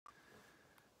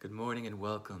Good morning and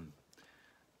welcome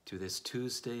to this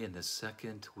Tuesday in the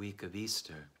second week of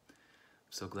Easter. I'm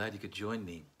so glad you could join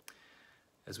me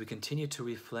as we continue to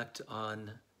reflect on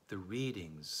the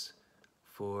readings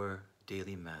for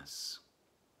daily Mass.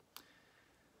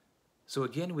 So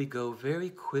again, we go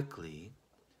very quickly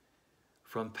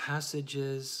from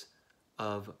passages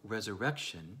of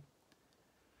resurrection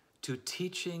to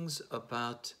teachings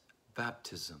about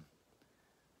baptism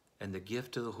and the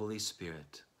gift of the Holy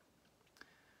Spirit.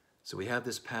 So we have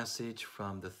this passage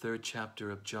from the 3rd chapter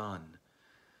of John,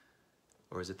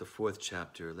 or is it the 4th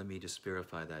chapter? Let me just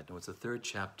verify that. No, it's the 3rd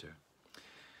chapter,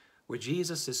 where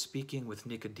Jesus is speaking with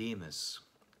Nicodemus,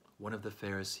 one of the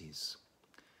Pharisees.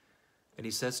 And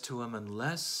he says to him,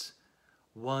 unless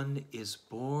one is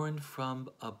born from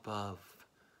above,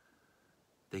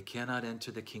 they cannot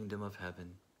enter the kingdom of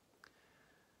heaven.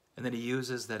 And then he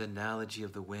uses that analogy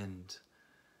of the wind.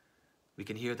 We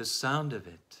can hear the sound of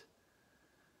it,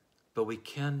 but we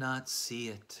cannot see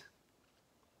it.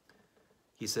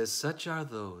 He says, such are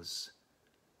those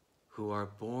who are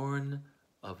born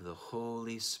of the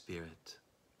Holy Spirit.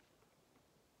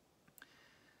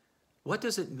 What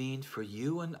does it mean for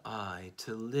you and I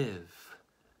to live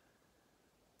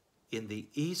in the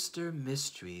Easter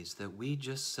mysteries that we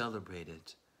just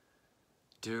celebrated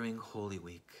during Holy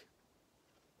Week?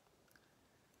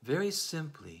 Very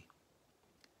simply,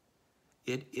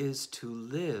 it is to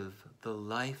live the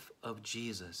life of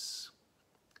Jesus.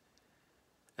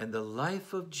 And the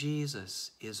life of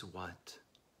Jesus is what?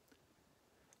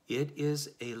 It is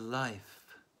a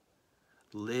life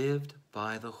lived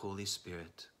by the Holy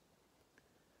Spirit,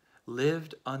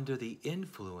 lived under the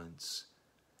influence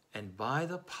and by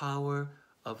the power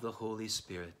of the Holy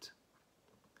Spirit.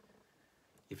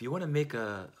 If you want to make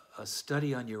a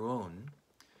study on your own,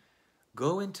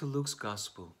 go into Luke's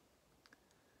Gospel.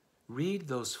 Read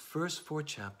those first 4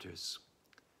 chapters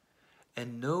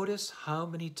and notice how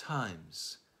many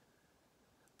times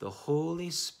the Holy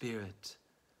Spirit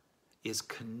is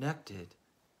connected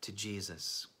to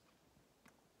Jesus,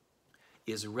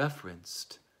 is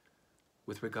referenced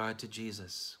with regard to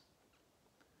Jesus.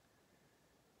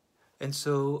 And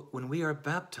so when we are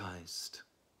baptized,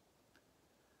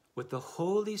 what the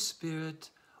Holy Spirit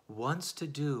wants to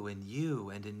do in you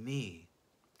and in me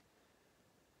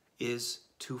is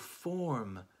to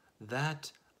form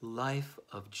that life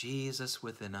of Jesus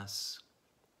within us.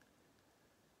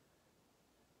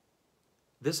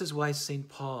 This is why St.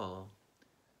 Paul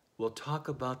will talk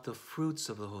about the fruits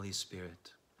of the Holy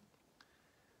Spirit.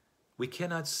 We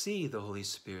cannot see the Holy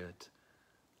Spirit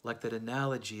like that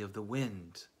analogy of the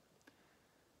wind,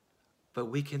 but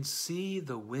we can see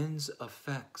the wind's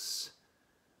effects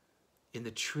in the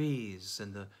trees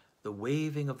and the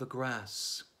waving of the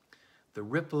grass, the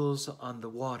ripples on the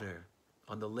water,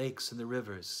 on the lakes and the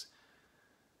rivers.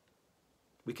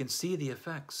 We can see the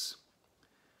effects.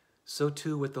 So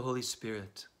too with the Holy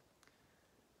Spirit.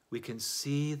 We can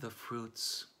see the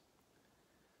fruits.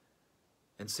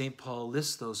 And St. Paul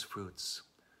lists those fruits: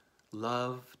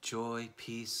 love, joy,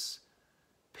 peace,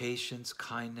 patience,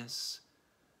 kindness,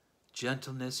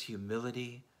 gentleness,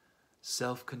 humility,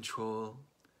 self-control,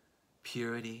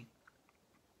 purity.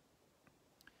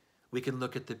 We can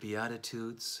look at the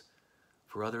Beatitudes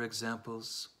for other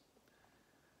examples.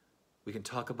 We can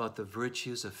talk about the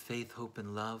virtues of faith, hope,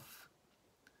 and love.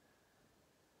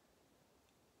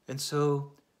 And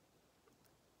so,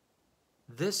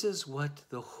 this is what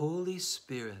the Holy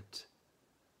Spirit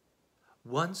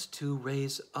wants to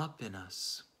raise up in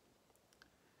us.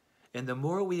 And the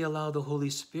more we allow the Holy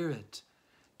Spirit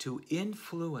to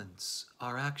influence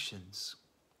our actions,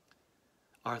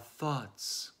 our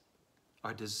thoughts,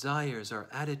 our desires, our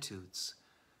attitudes,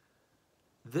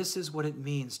 this is what it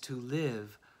means to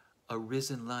live a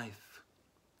risen life.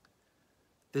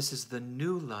 This is the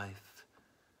new life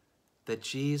that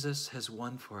Jesus has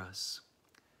won for us.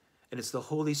 And it's the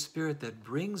Holy Spirit that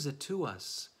brings it to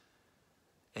us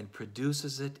and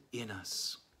produces it in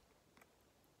us.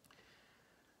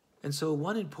 And so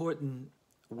one important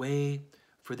way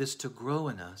for this to grow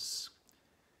in us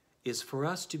is for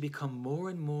us to become more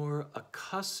and more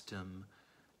accustomed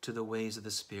to the ways of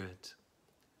the Spirit,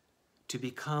 to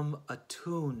become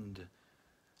attuned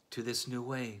to this new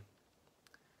way.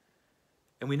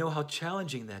 And we know how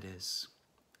challenging that is,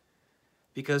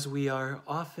 because we are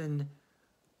often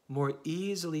more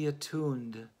easily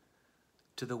attuned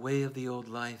to the way of the old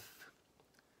life,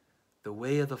 the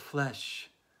way of the flesh,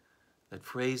 that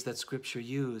phrase that Scripture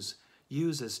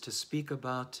uses to speak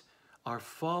about our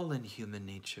fallen human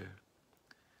nature,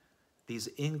 these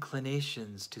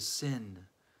inclinations to sin,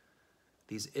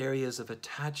 these areas of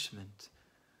attachment,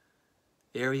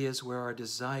 areas where our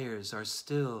desires are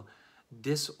still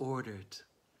disordered.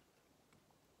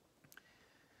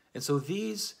 And so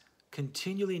these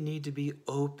continually need to be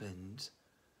opened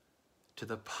to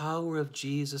the power of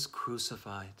Jesus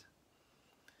crucified,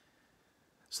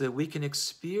 so that we can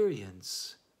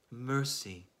experience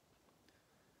mercy,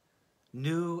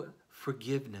 new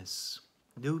forgiveness,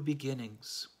 new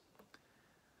beginnings,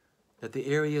 that the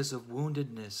areas of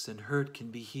woundedness and hurt can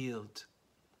be healed,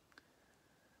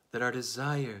 that our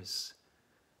desires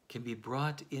can be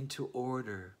brought into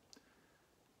order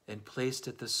and placed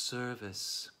at the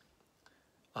service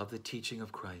of the teaching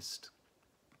of Christ.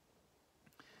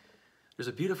 There's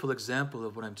a beautiful example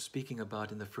of what I'm speaking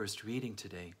about in the first reading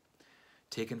today,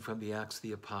 taken from the Acts of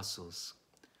the Apostles.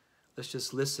 Let's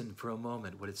just listen for a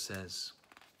moment what it says.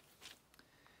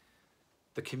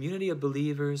 The community of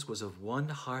believers was of one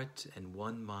heart and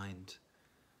one mind,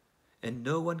 and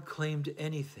no one claimed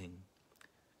anything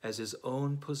as his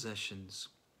own possessions,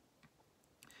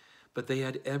 but they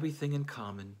had everything in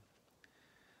common.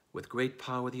 With great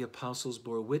power the apostles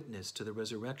bore witness to the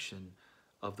resurrection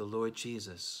of the Lord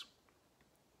Jesus.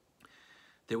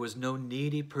 There was no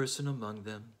needy person among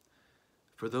them,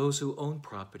 for those who owned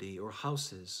property or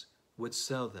houses would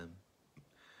sell them,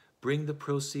 bring the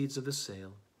proceeds of the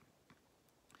sale,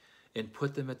 and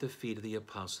put them at the feet of the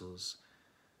apostles,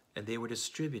 and they were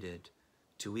distributed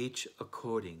to each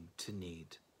according to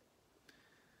need.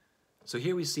 So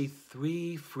here we see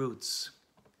three fruits,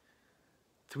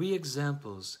 three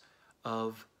examples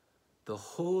of the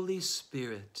Holy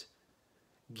Spirit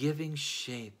giving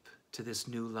shape to this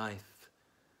new life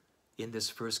in this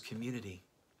first community.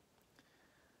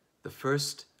 The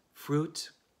first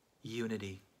fruit,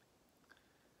 unity.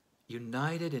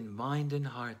 United in mind and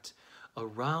heart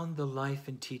around the life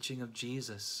and teaching of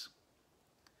Jesus.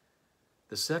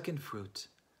 The second fruit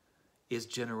is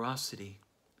generosity.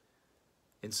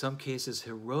 In some cases,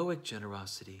 heroic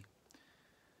generosity.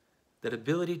 That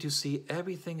ability to see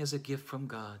everything as a gift from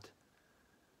God,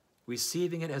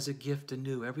 receiving it as a gift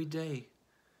anew every day,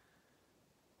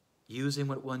 using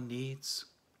what one needs,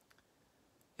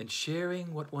 and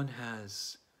sharing what one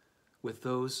has with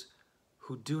those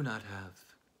who do not have,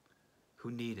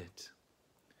 who need it.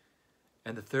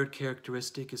 And the third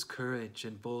characteristic is courage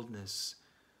and boldness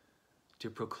to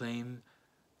proclaim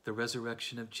the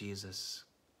resurrection of Jesus.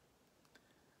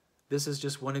 This is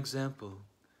just one example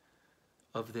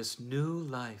of this new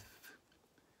life,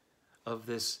 of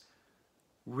this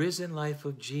risen life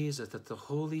of Jesus that the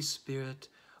Holy Spirit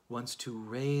wants to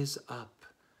raise up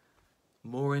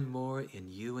more and more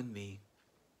in you and me.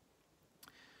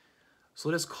 So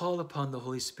let us call upon the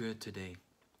Holy Spirit today.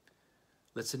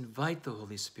 Let's invite the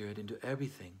Holy Spirit into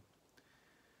everything.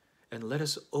 And let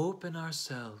us open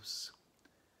ourselves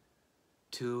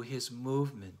to his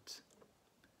movement,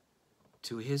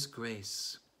 to his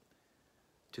grace,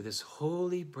 to this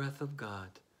holy breath of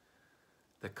God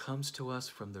that comes to us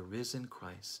from the risen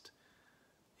Christ.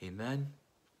 Amen.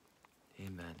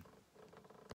 Amen.